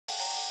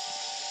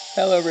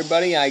Hello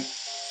everybody, I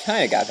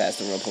kinda got past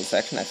the whirlpool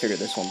section. I figured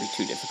this won't be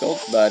too difficult,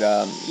 but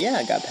yeah,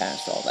 I got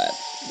past all that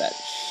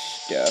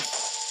stuff.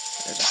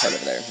 There's a heart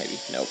over there, maybe.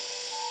 Nope.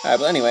 Alright,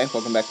 but anyway,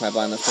 welcome back to my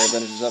blind let's play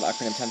Adventures of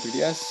Ocarina of Time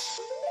 3DS.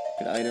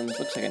 Good items.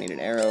 Looks like I need an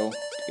arrow to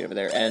get over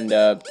there. And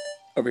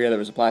over here there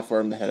was a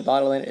platform that had a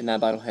bottle in it, and that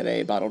bottle had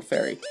a bottled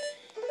fairy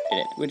in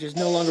it, which is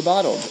no longer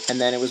bottled. And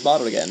then it was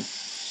bottled again.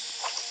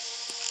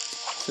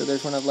 So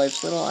there's one of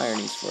life's little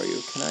ironies for you.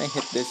 Can I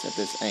hit this at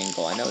this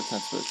angle? I know it's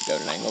not supposed to go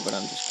at an angle, but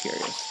I'm just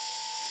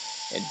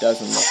curious. It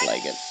doesn't look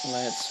like it.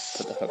 Let's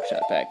put the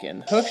hookshot back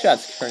in.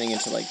 Hookshot's turning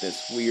into like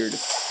this weird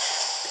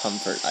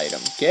comfort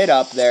item. Get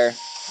up there.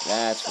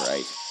 That's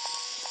right.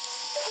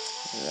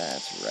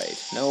 That's right.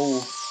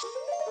 No.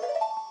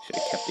 Should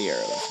have kept the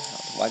arrows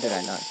out. Why did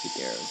I not keep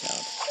the arrows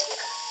out?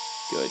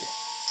 Good.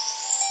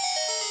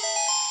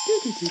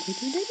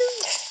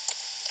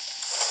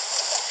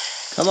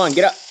 Come on,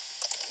 get up.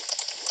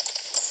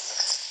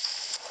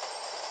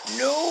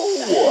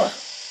 No!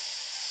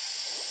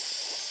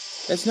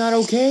 That's not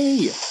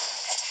okay!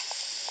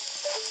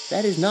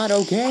 That is not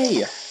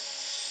okay!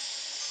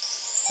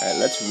 Alright,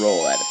 let's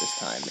roll at it this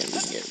time. Maybe we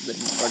can get a bit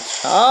more...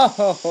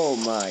 Oh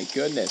my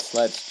goodness!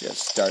 Let's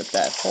just start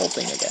that whole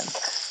thing again.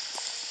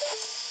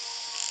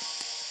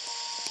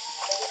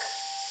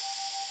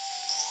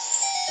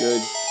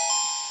 Good.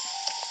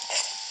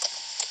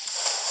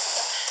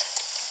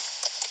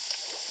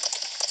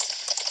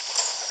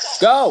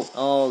 Go!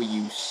 Oh,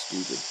 you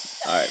stupid.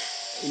 Alright.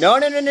 No.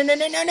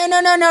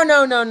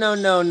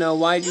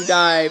 Why'd you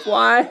dive?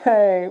 Why?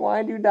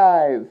 Why'd you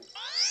dive?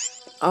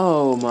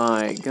 Oh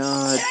my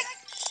god.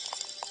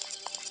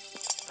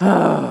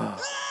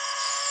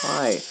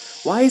 Why?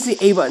 Why is the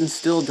A button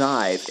still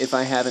dive if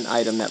I have an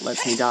item that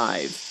lets me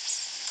dive?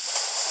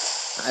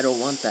 I don't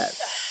want that.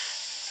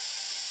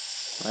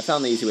 I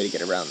found the easy way to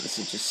get around this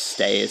is just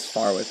stay as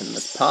far away from them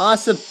as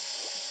possible.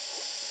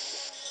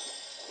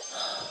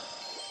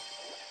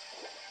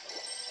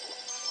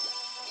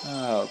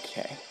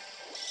 Okay.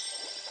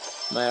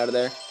 Am I out of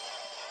there?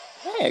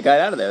 Hey, I got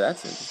out of there.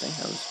 That's interesting.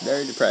 I was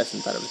very depressed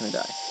and thought I was going to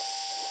die.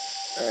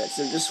 Alright,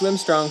 so just swim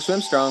strong,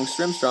 swim strong,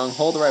 swim strong.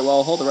 Hold the right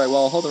wall, hold the right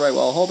wall, hold the right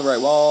wall, hold the right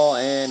wall,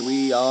 and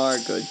we are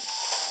good.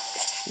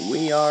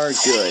 We are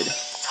good.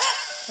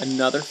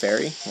 Another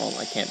fairy? Well,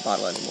 I can't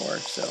bottle anymore,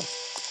 so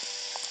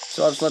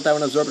I'll just let that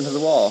one absorb into the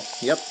wall.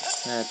 Yep,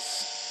 that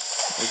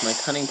was my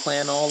cunning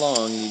plan all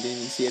along. You didn't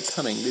even see it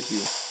coming, did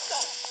you?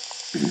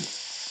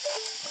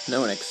 No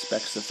one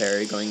expects the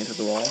fairy going into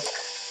the wall.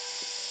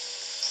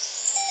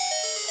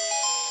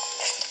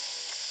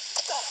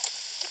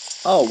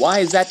 Oh, why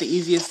is that the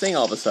easiest thing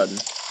all of a sudden?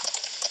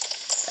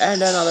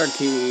 And another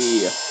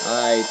key!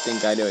 I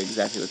think I know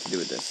exactly what to do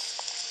with this.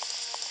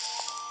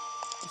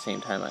 At the same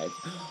time,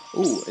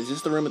 Ooh, is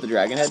this the room with the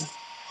dragon head?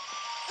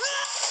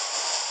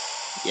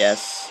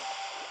 Yes.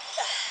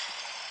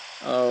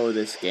 Oh,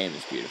 this game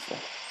is beautiful.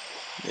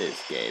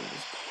 This game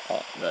is...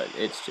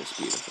 it's just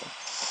beautiful.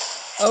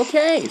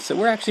 Okay, so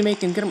we're actually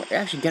gonna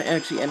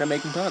end up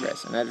making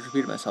progress. And I just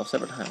repeated myself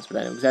several times, but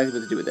I know exactly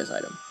what to do with this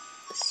item.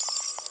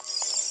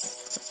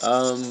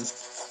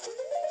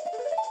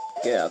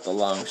 Get out the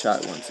long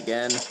shot once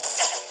again.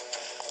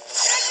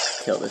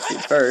 Kill this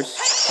dude first.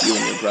 You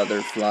and your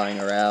brother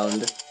flying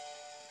around.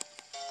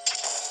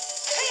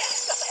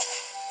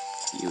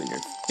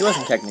 He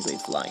wasn't technically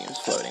flying, he was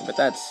floating, but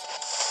that's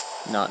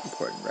not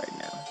important right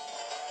now.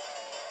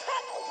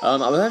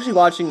 I was actually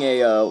watching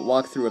a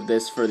walkthrough of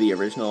this for the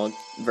original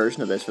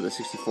version of this for the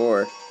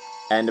 64,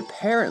 and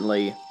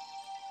apparently,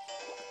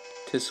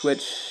 to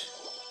switch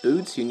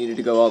boots, you needed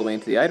to go all the way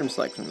into the item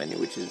selection menu,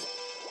 which is,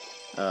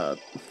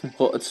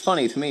 well, it's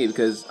funny to me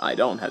because I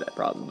don't have that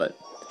problem, but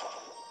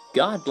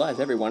God bless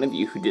every one of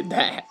you who did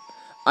that.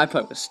 I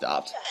probably would have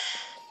stopped.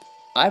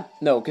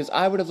 No, because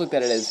I would have looked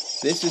at it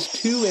as, this is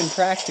too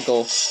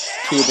impractical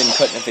to have been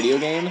put in a video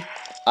game.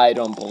 I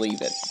don't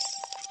believe it.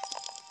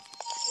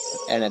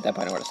 And at that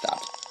point I would have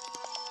stopped.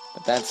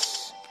 But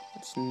that's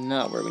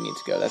not where we need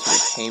to go. That's where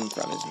it came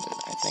from, isn't it?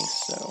 I think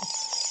so.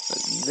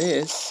 But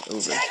this,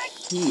 over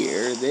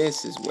here,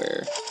 this is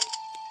where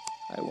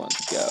I want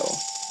to go.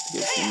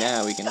 Because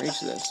now we can reach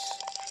this.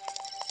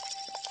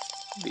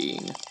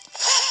 Being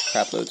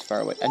crap loads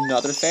far away.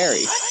 Another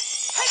fairy.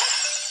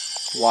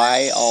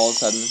 Why all of a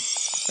sudden...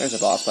 There's a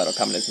boss battle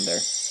coming, isn't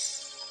there?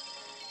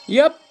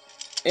 Yep.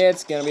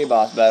 It's gonna be a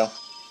boss battle.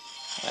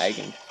 I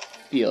can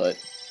feel it.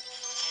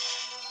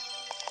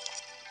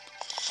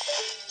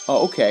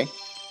 Oh, okay.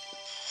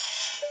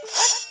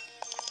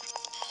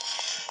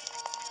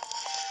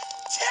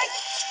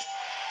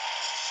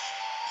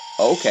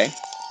 Okay.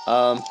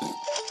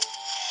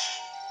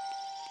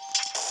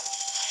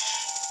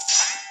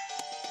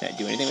 Can I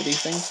do anything with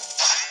these things?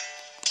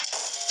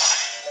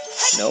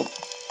 Nope.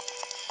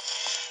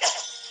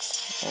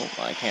 Oh,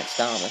 I can't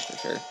stop this for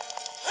sure.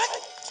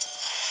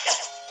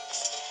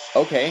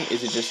 Okay,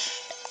 is it just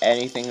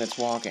anything that's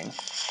walking?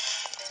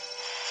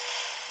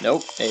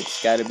 Nope,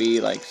 it's gotta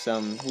be like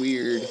some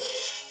weird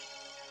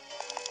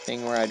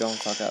thing where I don't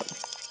fuck up.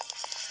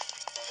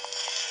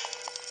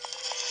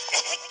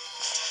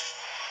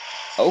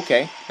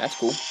 Okay, that's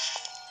cool.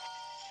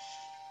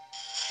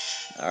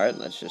 Alright,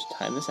 let's just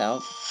time this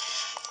out.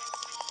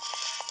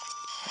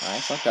 I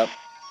fucked up.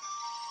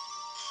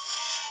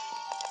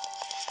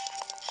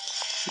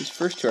 These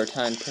first two are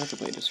timed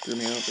perfectly to screw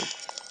me over.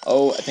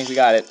 Oh, I think we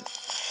got it.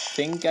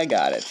 Think I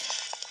got it.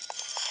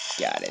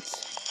 Got it.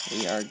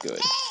 We are good.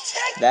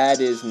 That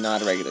is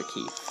not a regular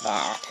key.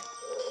 Fuck.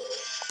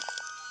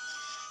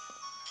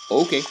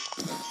 Okay.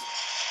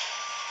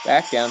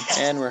 Back down,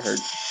 and we're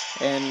hurt.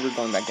 And we're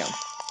going back down.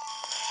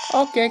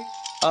 Okay.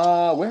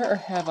 Where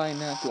have I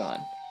not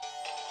gone?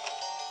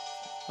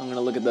 I'm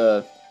gonna look at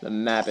the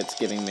map it's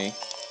giving me.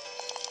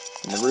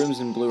 And the rooms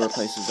in blue are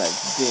places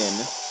I've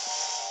been.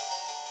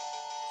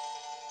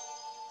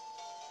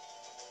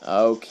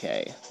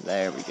 Okay,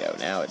 there we go.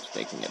 Now it's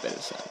making a bit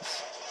of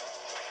sense.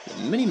 The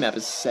minimap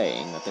is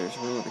saying that there's a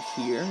room over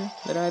here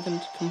that I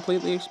haven't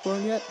completely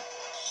explored yet.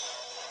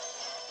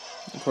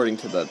 According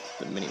to the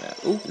minimap.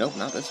 Oh, nope,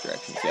 not this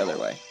direction. It's the other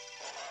way.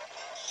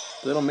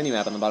 The little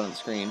minimap on the bottom of the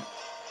screen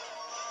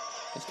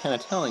is kind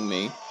of telling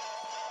me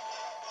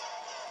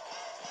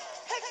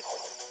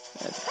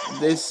that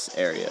this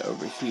area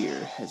over here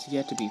has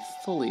yet to be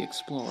fully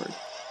explored.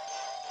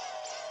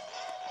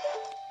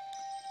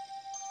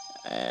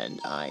 And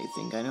I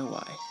think I know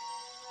why.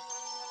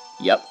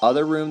 Yep,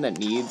 other room that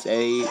needs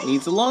a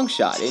long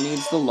shot. It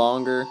needs the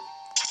longer.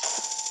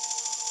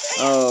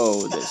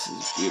 Oh, this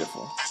is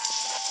beautiful.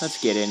 Let's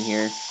get in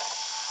here.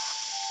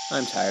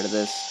 I'm tired of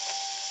this.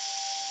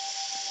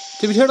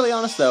 To be totally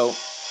honest, though,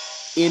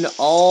 in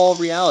all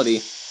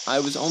reality, I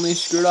was only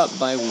screwed up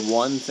by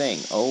one thing.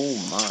 Oh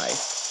my.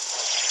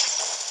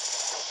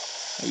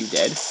 Are you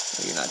dead?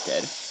 No, you're not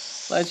dead.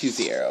 Let's use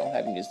the arrow. I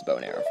haven't used the bow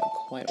and arrow for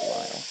quite a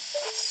while.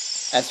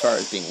 As far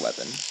as being a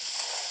weapon.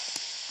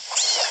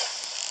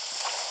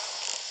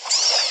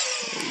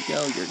 There you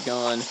go, you're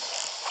gone.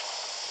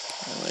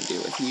 I want to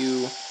deal with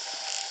you.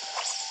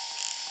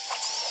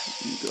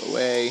 You go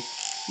away.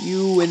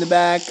 You in the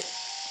back.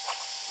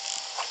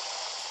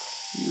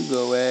 You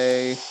go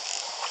away.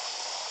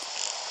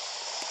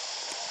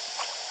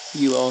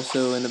 You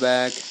also in the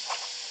back.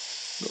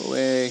 Go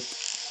away.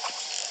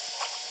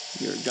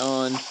 You're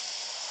gone.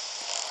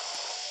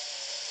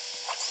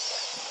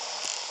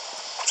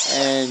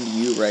 And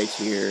you right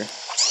here.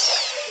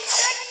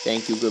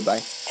 Thank you,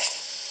 goodbye.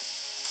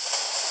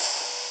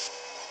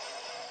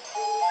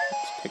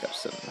 Let's pick up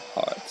some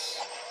hearts.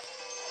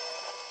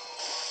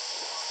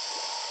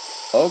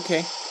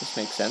 Okay, this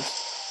makes sense.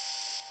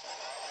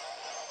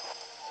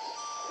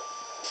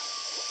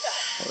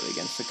 Hold it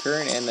against the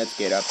current, and let's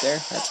get up there.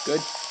 That's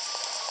good.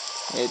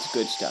 It's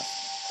good stuff.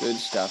 Good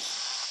stuff.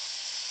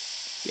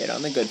 Get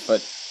on the good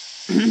foot.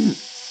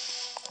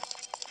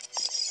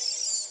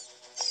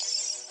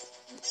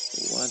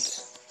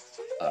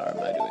 What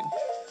am I doing?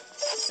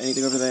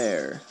 Anything over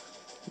there?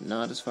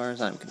 Not as far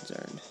as I'm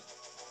concerned.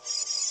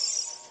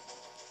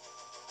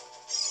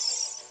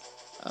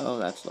 Oh,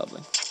 that's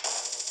lovely.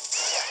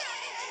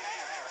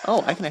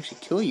 Oh, I can actually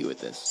kill you with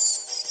this.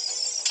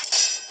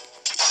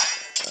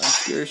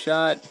 Obscure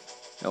shot.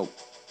 Nope.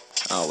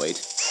 Oh,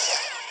 wait.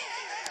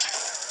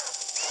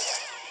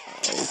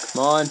 Oh,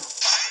 come on.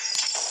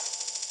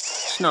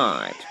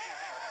 Sniped.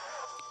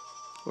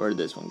 Where did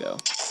this one go?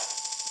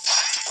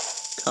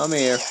 Come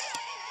here.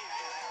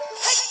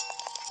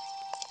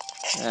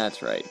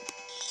 That's right.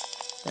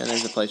 And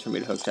there's a place for me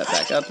to hook that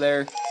back up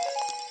there.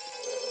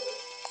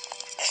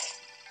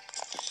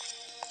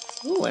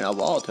 Ooh, and a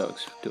wall to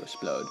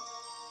explode.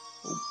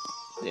 Oop,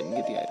 didn't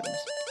get the items.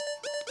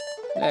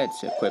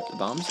 Let's equip the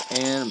bombs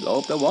and blow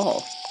up the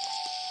wall.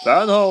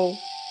 Found the hole.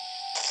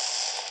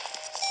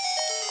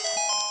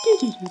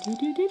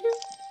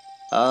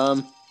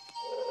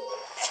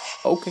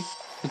 Okay.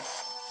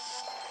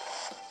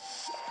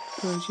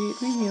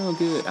 Project me all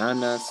good. I'm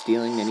not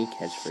stealing any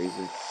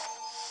catchphrases.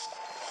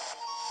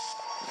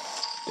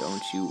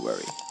 Don't you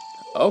worry.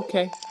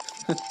 Okay.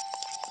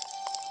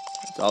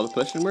 That's all the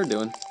pushing we're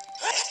doing.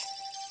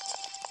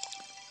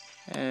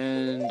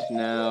 And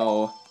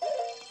now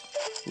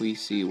we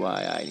see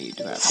why I need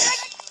to have this.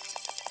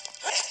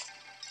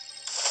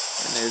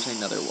 And there's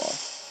another wall.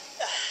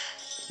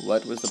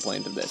 What was the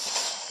point of this?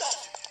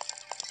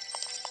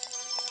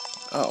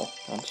 Oh,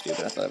 I'm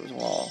stupid. I thought it was a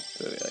wall.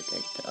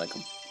 Like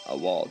a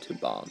wall to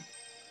bomb.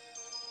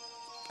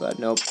 But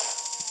nope.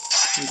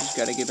 We just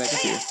gotta get back up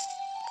here.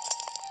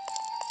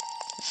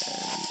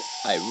 And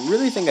I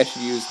really think I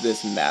should use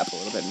this map a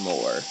little bit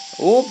more.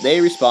 Oh, they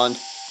respawned.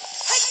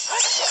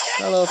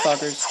 Hello,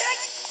 fuckers.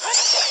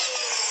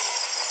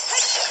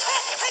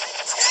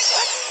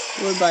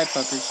 Goodbye,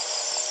 fuckers.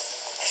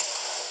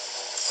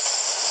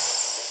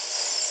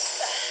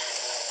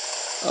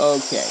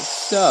 Okay,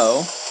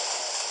 so...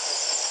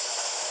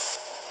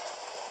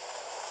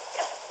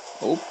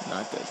 Oh,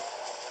 not good.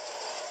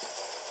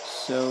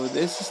 So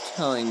this is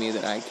telling me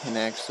that I can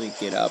actually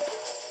get up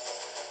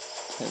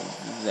to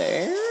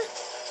there?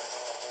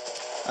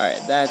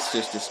 Alright, that's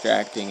just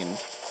distracting and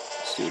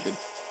stupid.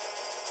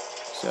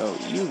 So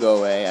you go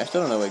away. I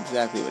still don't know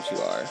exactly what you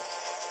are.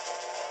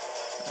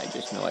 I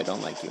just know I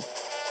don't like you.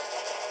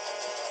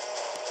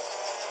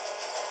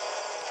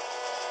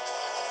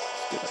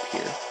 get up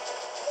here.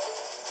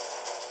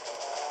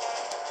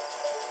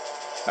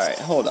 Alright,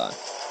 hold on.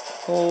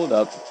 Hold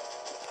up.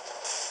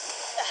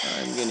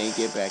 I'm gonna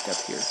get back up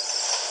here.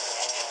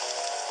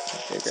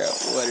 Figure out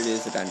what it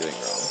is that I'm doing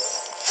wrong.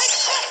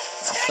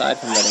 Aside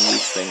from letting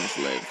these things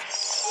live.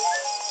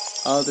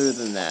 Other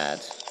than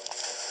that...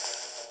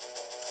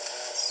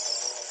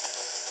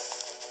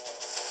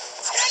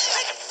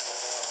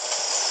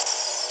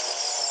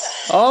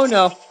 Oh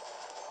no!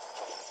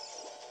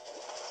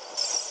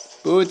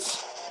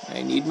 Boots!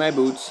 I need my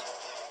boots.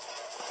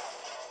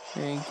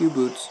 Thank you,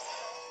 boots.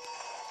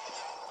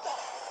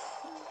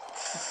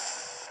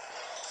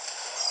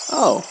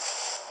 Oh.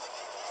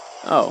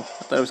 Oh,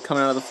 I thought it was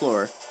coming out of the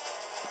floor.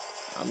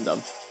 I'm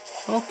dumb.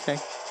 Okay.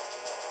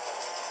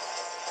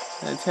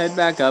 Let's head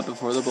back up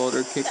before the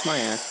boulder kicks my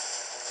ass.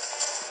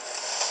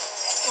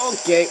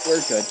 Okay,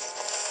 we're good.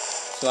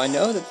 So I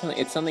know that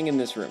it's something in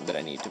this room that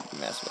I need to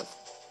mess with.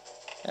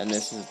 And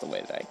this is the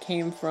way that I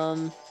came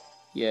from.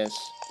 Yes.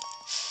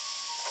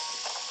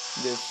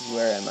 This is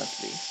where I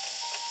must be.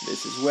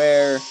 This is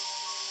where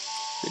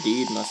the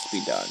deed must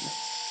be done.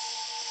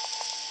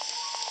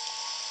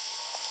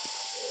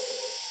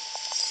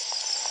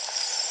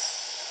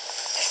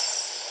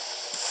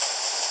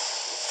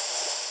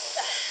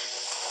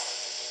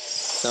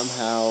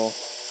 Somehow,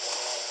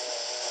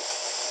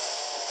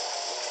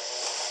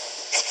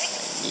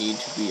 I need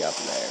to be up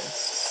there.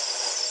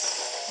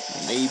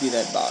 Maybe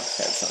that box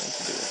had something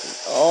to do with it.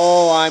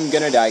 Oh, I'm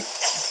gonna die.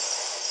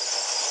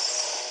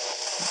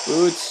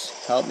 Boots,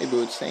 help me,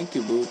 Boots. Thank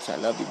you, Boots. I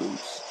love you,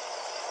 Boots.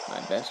 My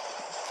best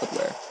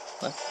footwear.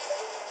 What?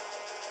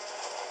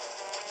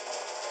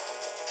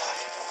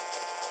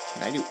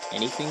 Can I do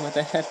anything with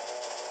that?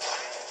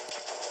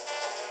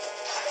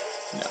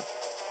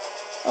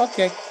 No.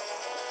 Okay.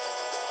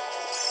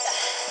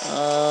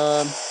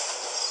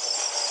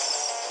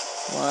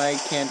 Why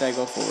can't I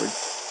go forward?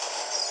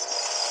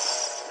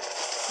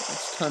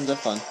 It's tons of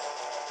fun.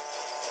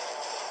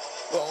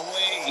 Go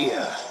away!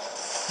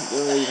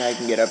 Good, I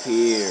can get up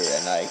here,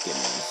 and I can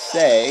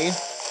say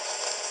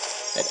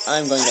that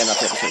I'm going to end off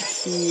the episode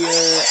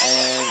here,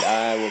 and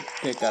I will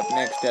pick up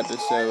next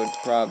episode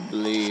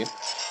probably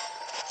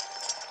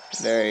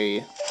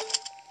very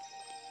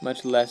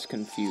much less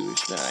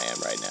confused than I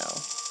am right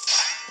now.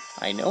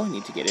 I know I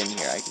need to get in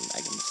here. I can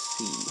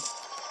see.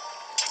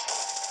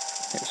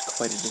 There's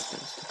quite a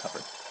distance to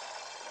cover.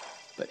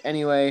 But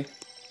anyway...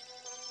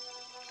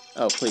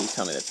 Oh, please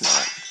tell me that's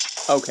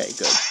not. Okay,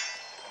 good.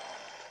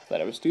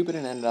 But I was stupid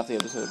and ended off the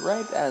episode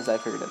right as I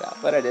figured it out.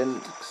 But I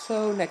didn't.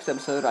 So next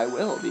episode I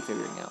will be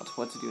figuring out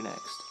what to do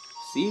next.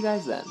 See you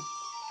guys then.